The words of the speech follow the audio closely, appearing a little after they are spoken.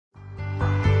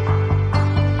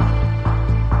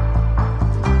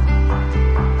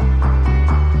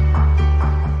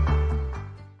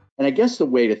And I guess the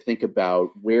way to think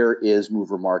about where is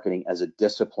mover marketing as a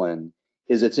discipline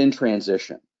is it's in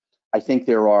transition. I think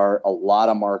there are a lot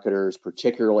of marketers,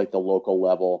 particularly at the local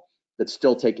level, that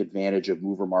still take advantage of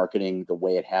mover marketing the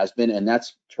way it has been, and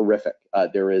that's terrific.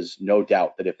 There is no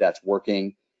doubt that if that's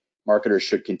working, marketers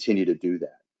should continue to do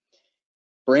that.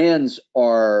 Brands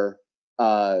are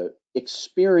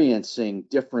experiencing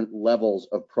different levels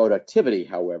of productivity,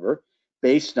 however,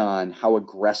 based on how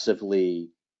aggressively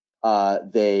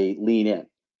they lean in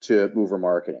to mover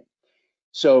marketing.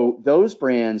 So those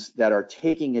brands that are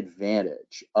taking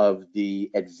advantage of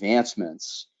the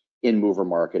advancements in mover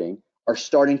marketing are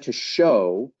starting to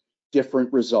show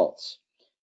different results.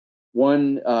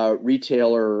 One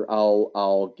retailer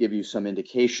I'll give you some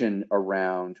indication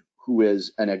around, who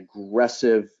is an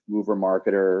aggressive mover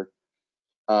marketer,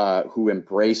 who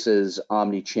embraces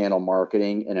omni-channel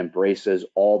marketing and embraces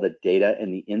all the data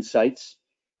and the insights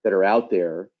that are out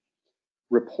there,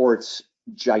 reports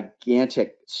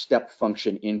gigantic step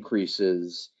function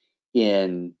increases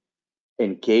in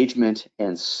engagement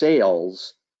and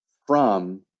sales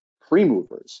from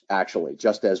pre-movers, actually,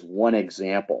 just as one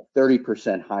example.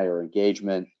 30% higher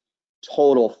engagement,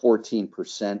 total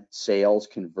 14% sales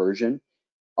conversion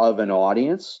of an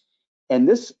audience. And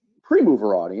this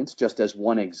pre-mover audience, just as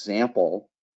one example,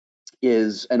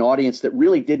 is an audience that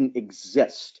really didn't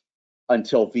exist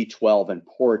until V12 and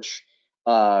Porch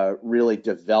really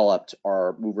developed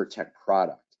our mover tech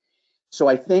product. So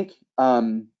I think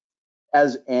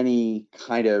as any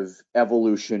kind of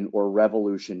evolution or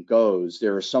revolution goes,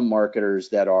 there are some marketers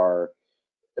that are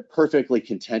perfectly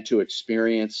content to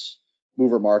experience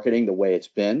mover marketing the way it's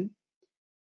been.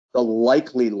 The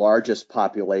likely largest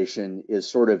population is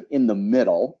sort of in the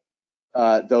middle,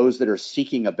 those that are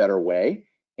seeking a better way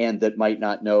and that might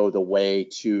not know the way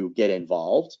to get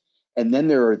involved. And then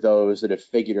there are those that have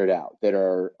figured it out, that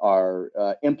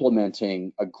are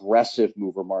implementing aggressive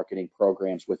mover marketing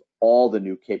programs with all the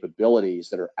new capabilities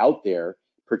that are out there,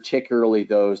 particularly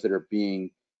those that are being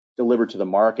delivered to the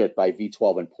market by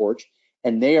V12 and Porch.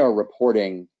 And they are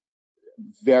reporting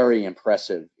very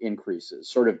impressive increases,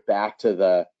 sort of back to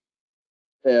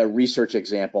the research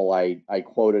example I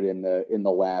quoted in the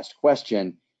last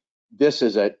question. This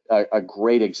is a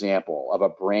great example of a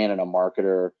brand and a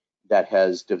marketer that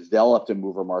has developed a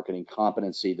mover marketing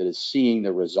competency that is seeing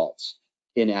the results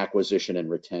in acquisition and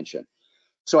retention.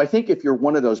 So I think if you're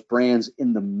one of those brands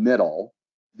in the middle,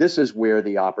 this is where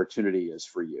the opportunity is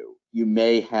for you. You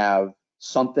may have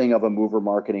something of a mover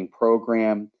marketing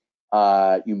program.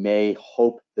 You may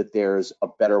hope that there's a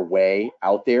better way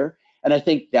out there. And I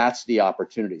think that's the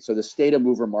opportunity. So the state of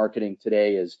mover marketing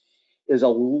today is a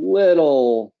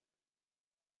little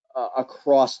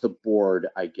across the board,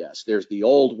 I guess. There's the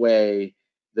old way,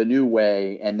 the new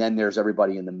way, and then there's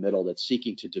everybody in the middle that's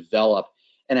seeking to develop.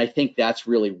 And I think that's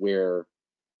really where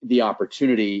the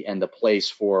opportunity and the place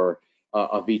for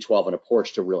a V12 and a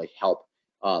Porch to really help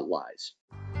lies.